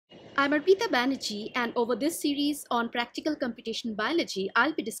I'm Arpita Banerjee, and over this series on practical computational biology,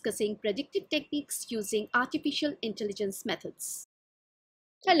 I'll be discussing predictive techniques using artificial intelligence methods.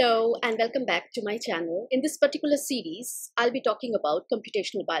 Hello and welcome back to my channel. In this particular series, I'll be talking about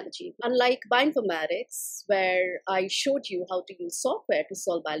computational biology. Unlike bioinformatics, where I showed you how to use software to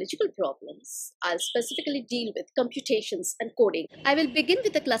solve biological problems, I'll specifically deal with computations and coding. I will begin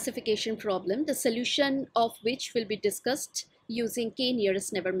with the classification problem, the solution of which will be discussed using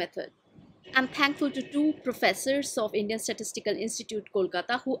K-nearest neighbor method. I'm thankful to two professors of Indian Statistical Institute,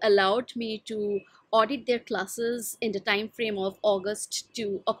 Kolkata, who allowed me to audit their classes in the time frame of August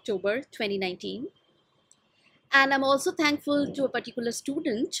to October 2019. And I'm also thankful to a particular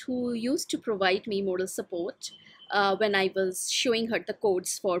student who used to provide me moral support when I was showing her the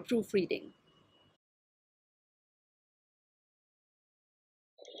codes for proofreading.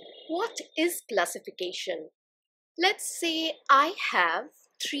 What is classification? Let's say I have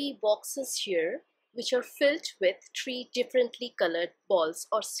three boxes here which are filled with three differently colored balls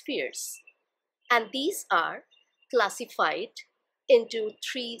or spheres, and these are classified into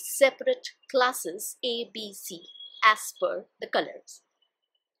three separate classes A, B, C as per the colors.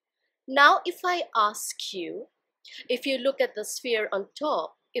 Now if I ask you, if you look at the sphere on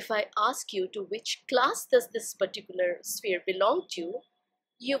top, if I ask you to which class does this particular sphere belong to,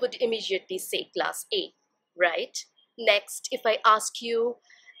 you would immediately say class A, right? Next, if I ask you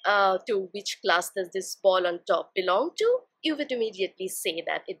to which class does this ball on top belong to, you would immediately say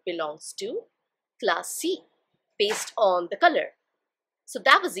that it belongs to class C based on the color. So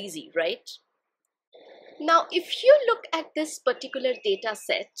that was easy, right? Now, if you look at this particular data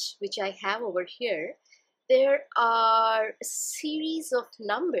set, which I have over here, there are a series of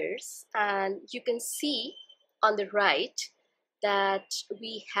numbers, and you can see on the right that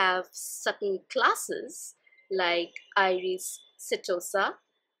we have certain classes like iris setosa,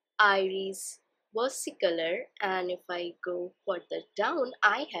 iris versicolor, and if I go further down,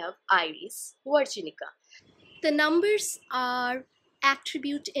 I have iris virginica. The numbers are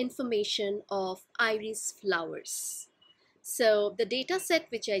attribute information of iris flowers. So the data set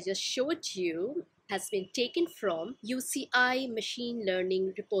which I just showed you has been taken from UCI machine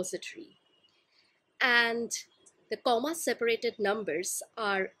learning repository. And the comma separated numbers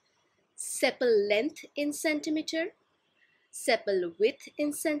are sepal length in centimeter, sepal width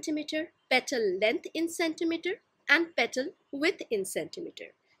in centimeter, petal length in centimeter, and petal width in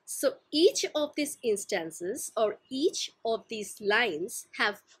centimeter. So each of these instances or each of these lines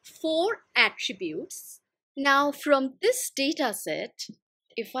have four attributes. Now from this data set,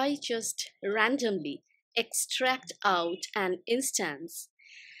 if I just randomly extract out an instance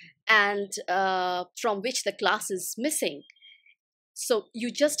and from which the class is missing, so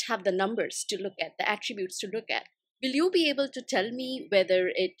you just have the numbers to look at, the attributes to look at, will you be able to tell me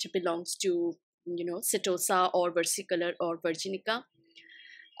whether it belongs to, setosa or versicolor or virginica?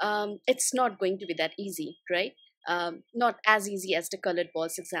 It's not going to be that easy, right? Not as easy as the colored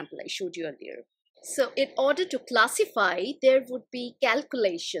balls example I showed you earlier. So in order to classify, there would be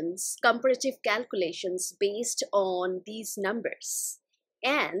calculations, comparative calculations based on these numbers.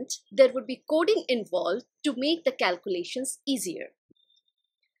 And there would be coding involved to make the calculations easier.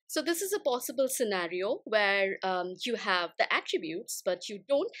 So this is a possible scenario where you have the attributes, but you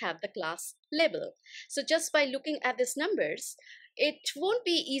don't have the class label. So just by looking at these numbers, it won't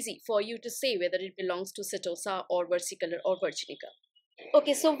be easy for you to say whether it belongs to setosa or versicolor or virginica.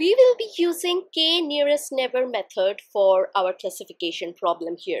 Okay, so we will be using K-nearest neighbor method for our classification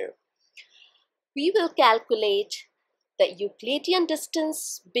problem here. We will calculate the Euclidean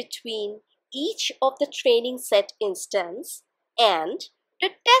distance between each of the training set instance and the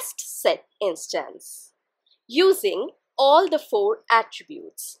test set instance using all the four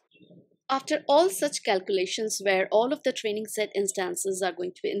attributes. After all such calculations where all of the training set instances are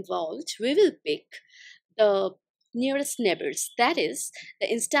going to be involved, we will pick the nearest neighbors, that is, the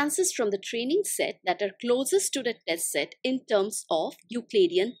instances from the training set that are closest to the test set in terms of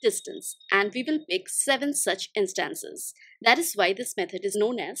Euclidean distance, and we will pick 7 such instances. That is why this method is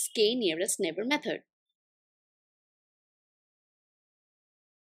known as K-nearest neighbor method.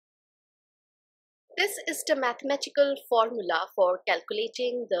 This is the mathematical formula for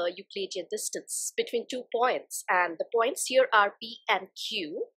calculating the Euclidean distance between 2 points, and the points here are P and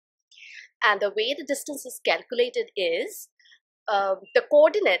Q. And the way the distance is calculated is the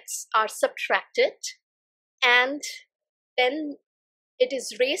coordinates are subtracted and then it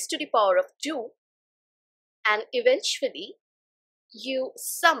is raised to the power of 2, and eventually you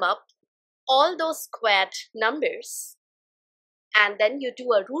sum up all those squared numbers and then you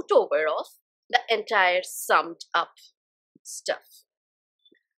do a root over of the entire summed up stuff.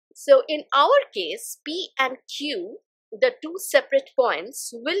 So in our case, P and Q, the two separate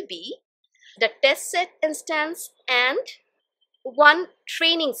points will be the test set instance and one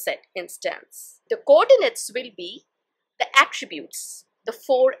training set instance. The coordinates will be the attributes, the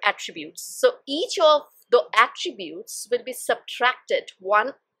four attributes. So each of the attributes will be subtracted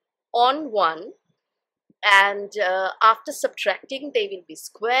one on one, and after subtracting they will be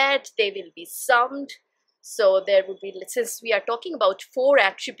squared, they will be summed. So there would be, since we are talking about four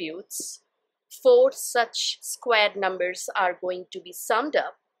attributes, four such squared numbers are going to be summed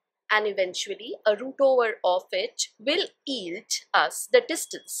up, and eventually a root over of it will yield us the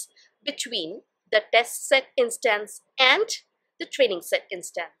distance between the test set instance and the training set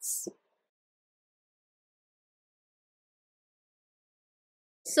instance.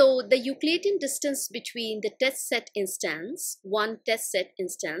 So the Euclidean distance between the test set instance, one test set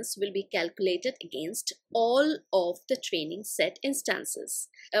instance, will be calculated against all of the training set instances.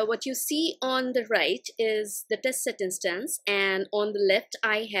 What you see on the right is the test set instance, and on the left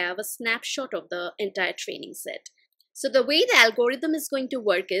I have a snapshot of the entire training set. So the way the algorithm is going to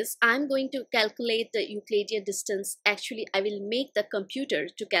work is I'm going to calculate the Euclidean distance. Actually, I will make the computer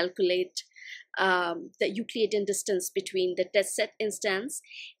to calculate the Euclidean distance between the test set instance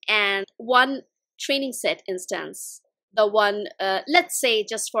and one training set instance. The one, let's say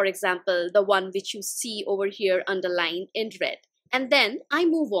just for example, the one which you see over here underlined in red. And then I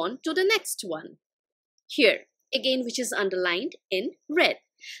move on to the next one here, again, which is underlined in red.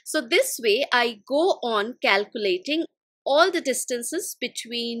 So this way I go on calculating all the distances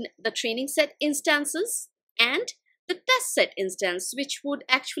between the training set instances and the test set instance, which would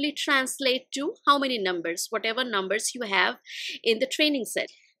actually translate to how many numbers, whatever numbers you have in the training set.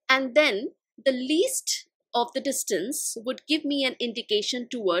 And then the least of the distance would give me an indication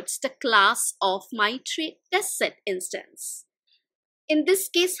towards the class of my test set instance. In this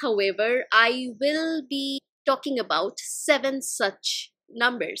case, however, I will be talking about 7 such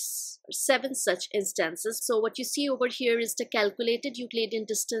numbers, 7 such instances. So what you see over here is the calculated Euclidean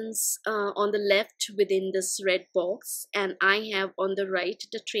distance on the left within this red box, and I have on the right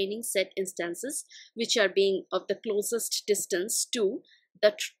the training set instances, which are being of the closest distance to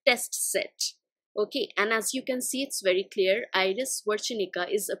the test set. Okay, and as you can see, it's very clear, Iris Virginica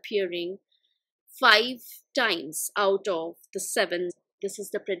is appearing 5 times out of the 7. This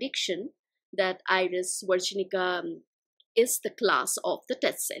is the prediction that Iris Virginica is the class of the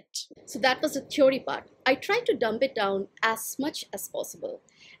test set. So that was the theory part. I tried to dumb it down as much as possible.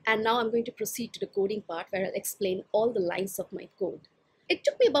 And now I'm going to proceed to the coding part, where I'll explain all the lines of my code. It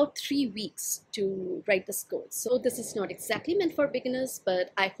took me about 3 weeks to write this code. So this is not exactly meant for beginners,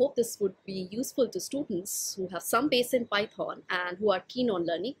 but I hope this would be useful to students who have some base in Python and who are keen on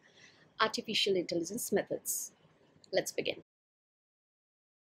learning artificial intelligence methods. Let's begin.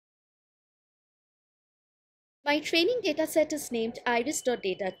 My training dataset is named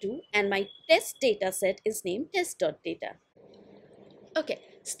iris.data2 and my test dataset is named test.data. Okay,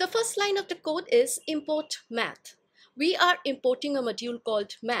 so the first line of the code is import math. We are importing a module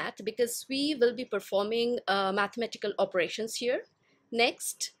called math because we will be performing mathematical operations here.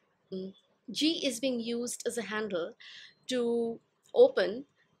 Next, G is being used as a handle to open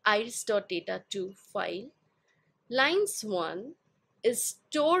iris.data2 file. Lines 1 is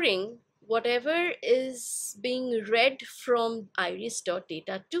storing whatever is being read from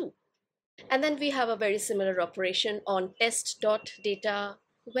iris.data2. And then we have a very similar operation on test.data,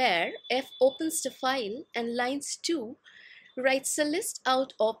 where F opens the file and lines 2 writes a list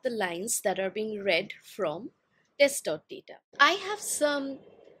out of the lines that are being read from test.data. I have some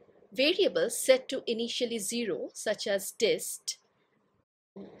variables set to initially 0, such as dist,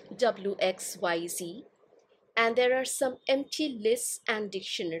 wxyz, and there are some empty lists and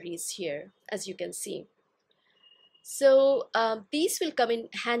dictionaries here, as you can see. So these will come in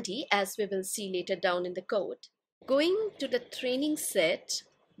handy, as we will see later down in the code. Going to the training set,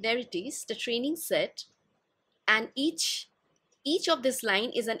 there it is, the training set, and each of this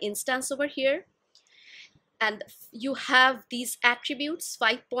line is an instance over here, and you have these attributes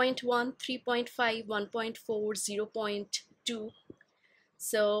 5.1, 3.5, 1.4, 0.2.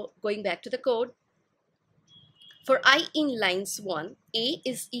 So going back to the code, for I in lines 1, A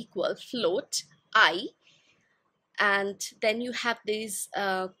is equal float I, and then you have this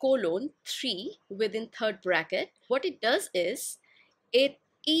colon 3 within third bracket. What it does is it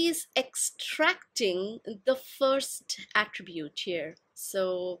is extracting the first attribute here.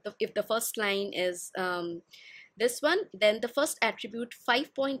 So if the first line is this one, then the first attribute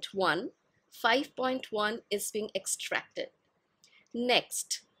 5.1 is being extracted.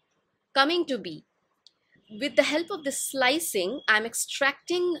 Next, coming to B, with the help of this slicing, I'm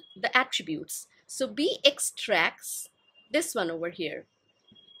extracting the attributes. So B extracts this one over here,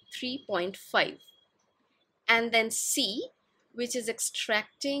 3.5. And then C, which is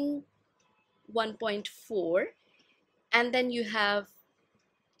extracting 1.4. And then you have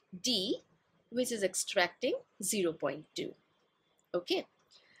D, which is extracting 0.2. Okay.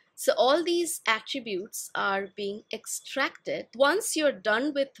 So all these attributes are being extracted. Once you're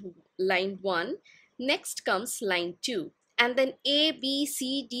done with line 1, next comes line 2. And then A, B,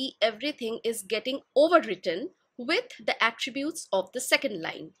 C, D, everything is getting overwritten with the attributes of the second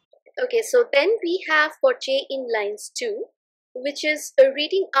line. Okay, so then we have for J in lines 2, which is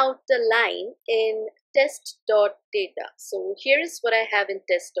reading out the line in test.data. So here is what I have in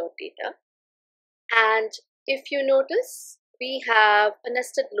test.data. And if you notice, we have a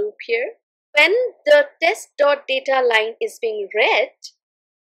nested loop here. When the test.data line is being read,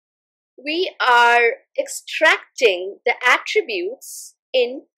 we are extracting the attributes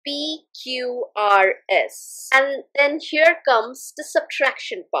in PQRS. And then here comes the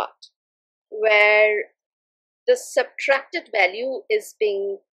subtraction part, where the subtracted value is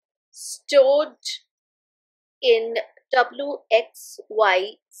being stored in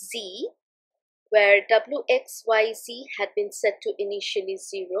WXYZ, where WXYZ had been set to initially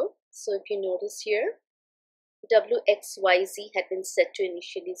 0. So if you notice here, WXYZ had been set to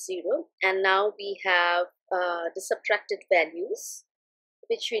initially 0, and now we have the subtracted values,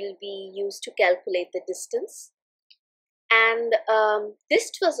 which will be used to calculate the distance. And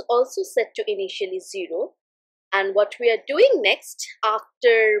this was also set to initially 0. And what we are doing next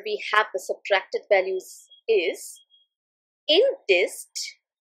after we have the subtracted values is, in dist,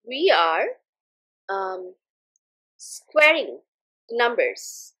 we are squaring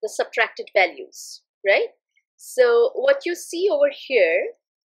numbers, the subtracted values, right? So what you see over here,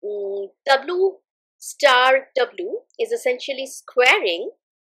 W star W is essentially squaring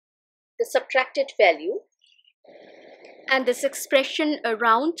the subtracted value. And this expression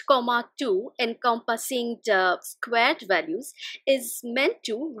around comma 2 encompassing the squared values is meant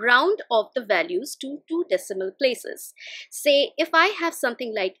to round off the values to 2 decimal places. Say if I have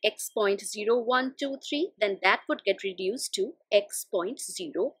something like x.0123, then that would get reduced to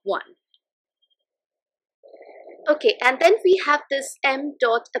x.01. Okay, and then we have this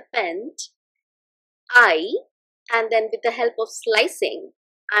m.append I, and then with the help of slicing,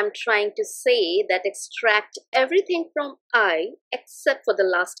 I'm trying to say that extract everything from I except for the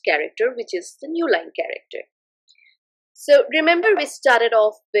last character, which is the new line character. So remember, we started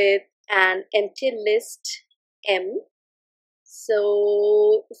off with an empty list M.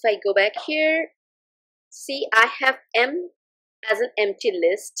 So if I go back here, see, I have M as an empty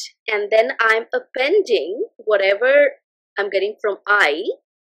list, and then I'm appending whatever I'm getting from I.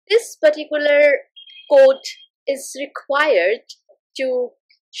 This particular code is required to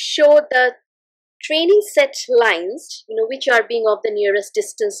show the training set lines, which are being of the nearest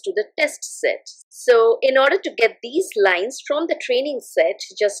distance to the test set. So in order to get these lines from the training set,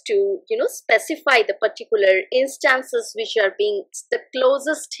 just to specify the particular instances which are being the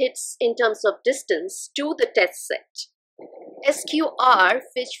closest hits in terms of distance to the test set. SQR,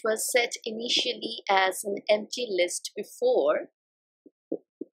 which was set initially as an empty list before,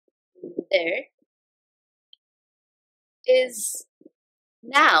 there is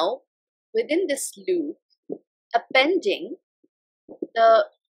now within this loop appending the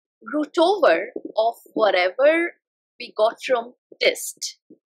root over of whatever we got from dist.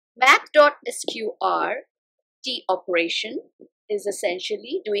 Math.sqr T operation is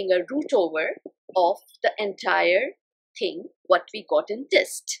essentially doing a root over of the entire thing what we got in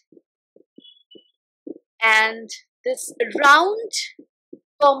dist. And this round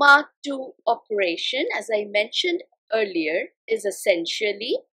comma 2 operation, as I mentioned earlier, is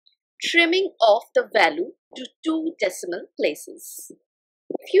essentially trimming off the value to 2 decimal places.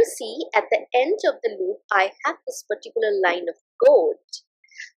 If you see at the end of the loop, I have this particular line of code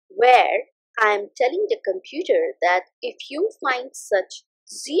where I am telling the computer that if you find such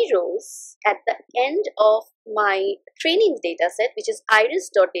zeros at the end of my training data set, which is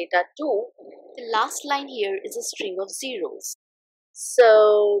iris.data2, the last line here is a string of zeros.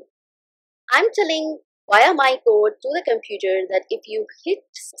 So I'm telling via my code to the computer that if you hit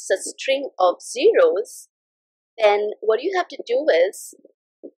a string of zeros, then what you have to do is,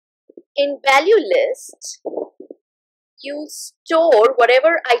 in value list, you store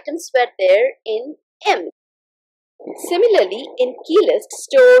whatever items were there in M. Similarly, in key list,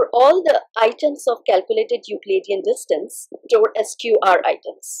 store all the items of calculated Euclidean distance, store SQR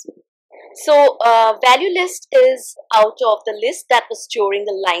items. So value list is out of the list that was storing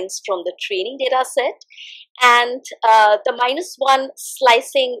the lines from the training data set, And the -1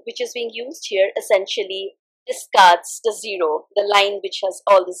 slicing which is being used here essentially discards the zero, the line which has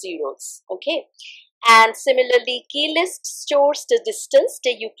all the zeros. Okay. And similarly, key list stores the distance,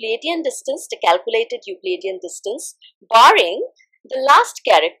 the Euclidean distance, the calculated Euclidean distance, barring the last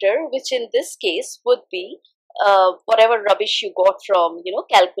character, which in this case would be whatever rubbish you got from,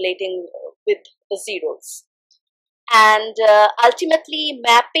 calculating with the zeros. And ultimately,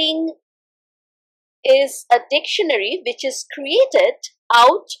 mapping is a dictionary which is created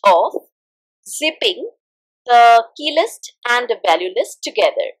out of zipping the key list and the value list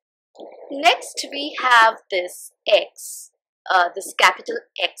together. Next, we have this X, this capital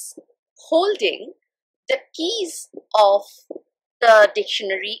X, holding the keys of the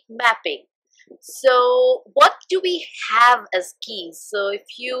dictionary mapping. So what do we have as keys? So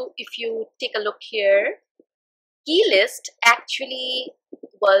if you take a look here, key list actually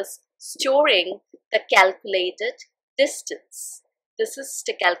was storing the calculated distance. This is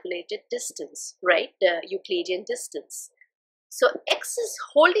the calculated distance, right? The Euclidean distance. So X is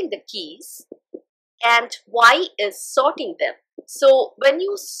holding the keys and Y is sorting them. So when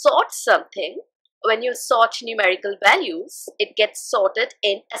you sort something, when you sort numerical values, it gets sorted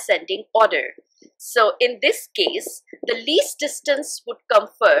in ascending order. So in this case, the least distance would come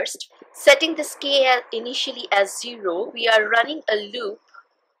first. Setting this K initially as 0, we are running a loop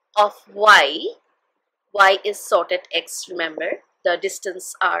of Y. Y is sorted X, remember. The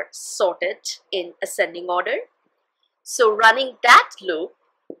distance are sorted in ascending order. So running that loop,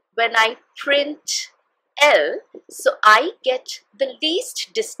 when I print L, so I get the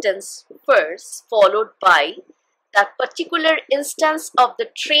least distance first, followed by that particular instance of the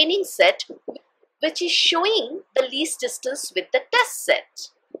training set, which is showing the least distance with the test set.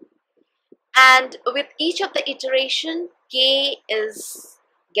 And with each of the iteration, K is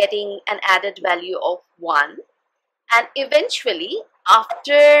getting an added value of 1. And eventually,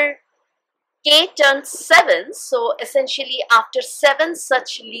 after K turns 7, so essentially after 7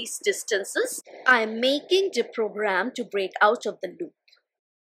 such least distances, I am making the program to break out of the loop.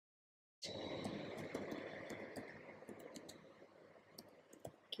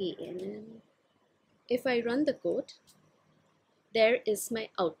 KNN. If I run the code, there is my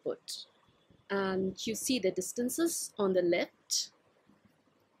output. And you see the distances on the left.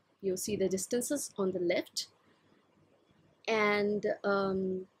 You see the distances on the left. And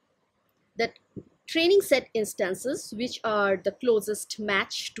that training set instances, which are the closest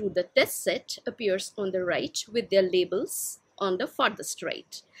match to the test set, appears on the right with their labels on the farthest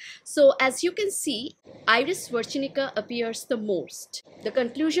right. So as you can see, Iris Virginica appears the most. The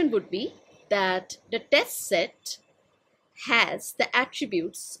conclusion would be that the test set has the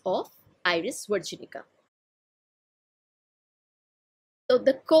attributes of Iris Virginica. So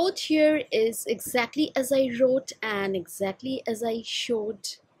the code here is exactly as I wrote and exactly as I showed,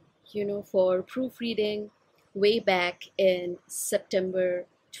 for proofreading way back in September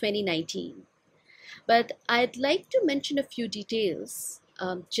 2019. But I'd like to mention a few details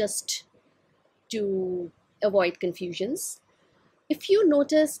just to avoid confusions. If you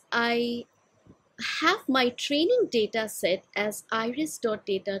notice, I have my training data set as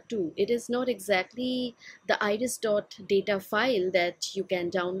iris.data2. It is not exactly the iris.data file that you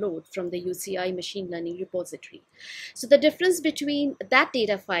can download from the UCI machine learning repository. So the difference between that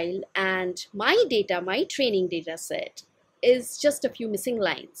data file and my data, my training data set, is just a few missing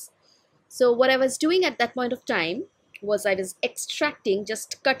lines. So what I was doing at that point of time was I was extracting,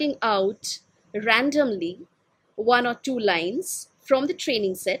 just cutting out randomly 1 or 2 lines from the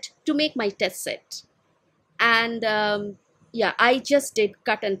training set to make my test set. And yeah, I just did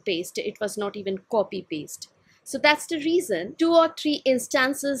cut and paste. It was not even copy paste. So that's the reason 2 or 3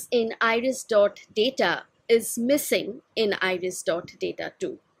 instances in iris.data is missing in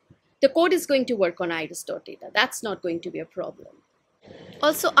iris.data2. The code is going to work on iris.data. That's not going to be a problem.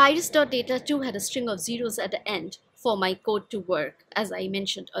 Also, iris.data2 had a string of zeros at the end for my code to work, as I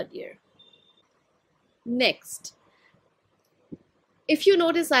mentioned earlier. Next, if you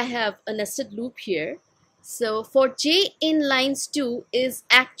notice, I have a nested loop here. So for j in lines 2 is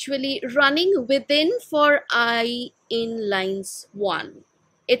actually running within for I in lines 1.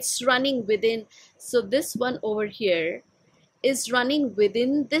 It's running within, so this one over here is running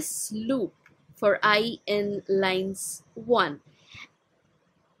within this loop for I in lines 1.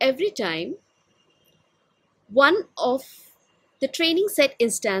 Every time one of the training set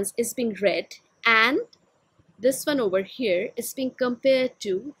instance is being read and this one over here is being compared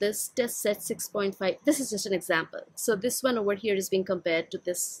to this test set 6.5. This is just an example. So this one over here is being compared to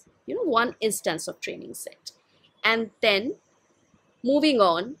this, one instance of training set. And then moving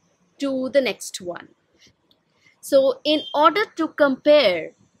on to the next one. So in order to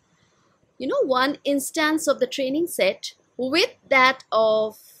compare, one instance of the training set with that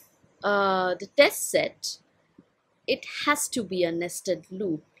of the test set, it has to be a nested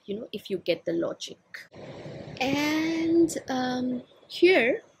loop, if you get the logic. And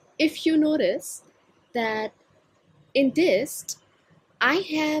here, if you notice that in dist, I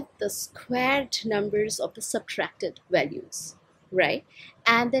have the squared numbers of the subtracted values, right?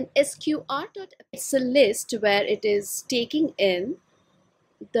 And then sqr dot, it's a list where it is taking in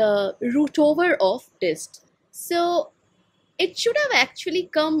the root over of dist. So it should have actually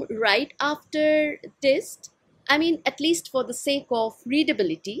come right after dist. I mean, at least for the sake of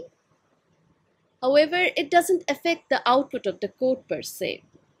readability. However, it doesn't affect the output of the code per se.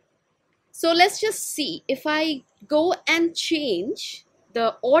 So let's just see. If I go and change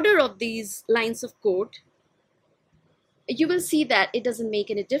the order of these lines of code, you will see that it doesn't make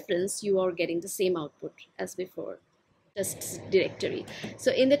any difference. You are getting the same output as before. Test directory.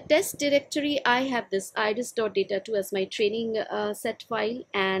 So in the test directory, I have this iris.data2 as my training set file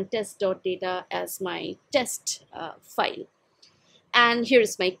and test.data as my test file. And here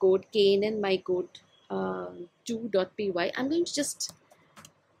is my code, KNN, my code 2.py. I'm going to just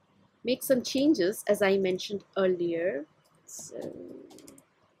make some changes as I mentioned earlier. So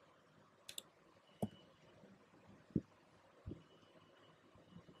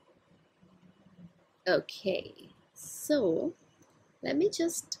okay, so let me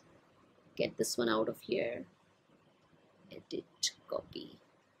just get this one out of here, edit, copy,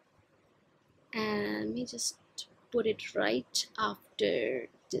 and let me just put it right after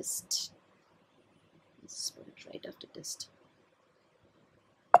dist. Let's put it right after dist.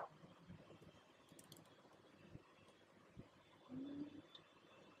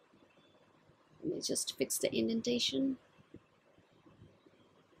 Let me just fix the indentation.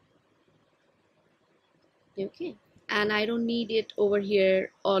 Okay, and I don't need it over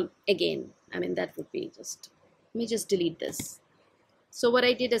here all again. I mean, that would be just, let me just delete this. So what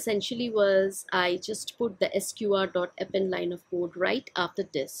I did essentially was I just put the sqr.append line of code right after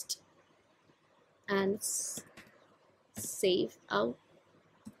dist and save out.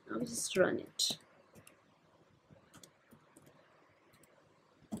 I'll just run it.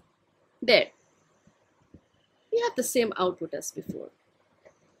 There, we have the same output as before.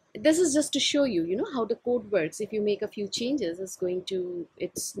 This is just to show you, how the code works. If you make a few changes,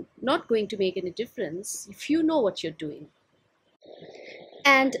 it's not going to make any difference if you know what you're doing.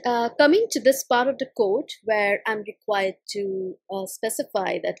 And coming to this part of the code where I'm required to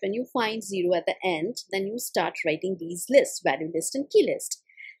specify that when you find 0 at the end, then you start writing these lists, value list and key list.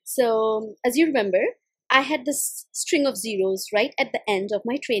 So as you remember, I had this string of zeros right at the end of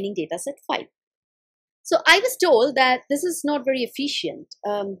my training dataset file. So I was told that this is not very efficient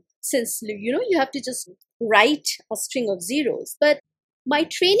since, you have to just write a string of zeros. But my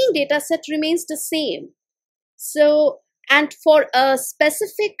training dataset remains the same. So, and for a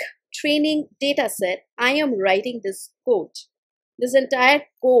specific training dataset, I am writing this code. This entire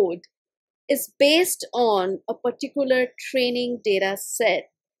code is based on a particular training data set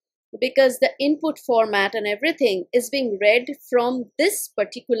because the input format and everything is being read from this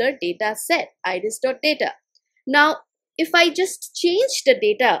particular data set, iris.data. Now, if I just change the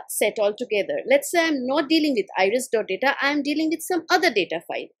data set altogether, let's say I'm not dealing with iris.data, I'm dealing with some other data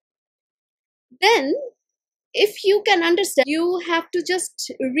file. Then, if you can understand, you have to just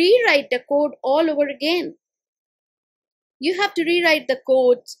rewrite the code all over again. You have to rewrite the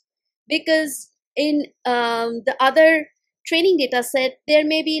code because in the other training data set, there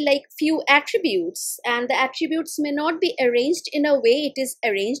may be like few attributes and the attributes may not be arranged in a way it is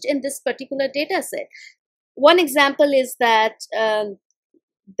arranged in this particular data set. One example is that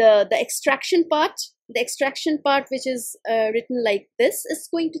the extraction part which is written like this is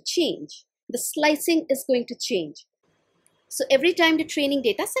going to change. The slicing is going to change. So every time the training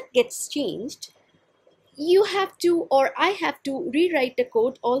data set gets changed, you have to, or I have to rewrite the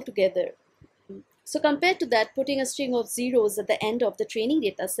code altogether. So compared to that, putting a string of zeros at the end of the training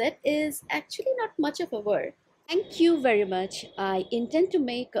data set is actually not much of a work. Thank you very much. I intend to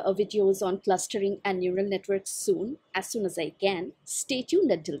make videos on clustering and neural networks soon as I can. Stay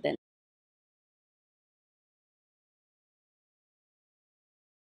tuned until then.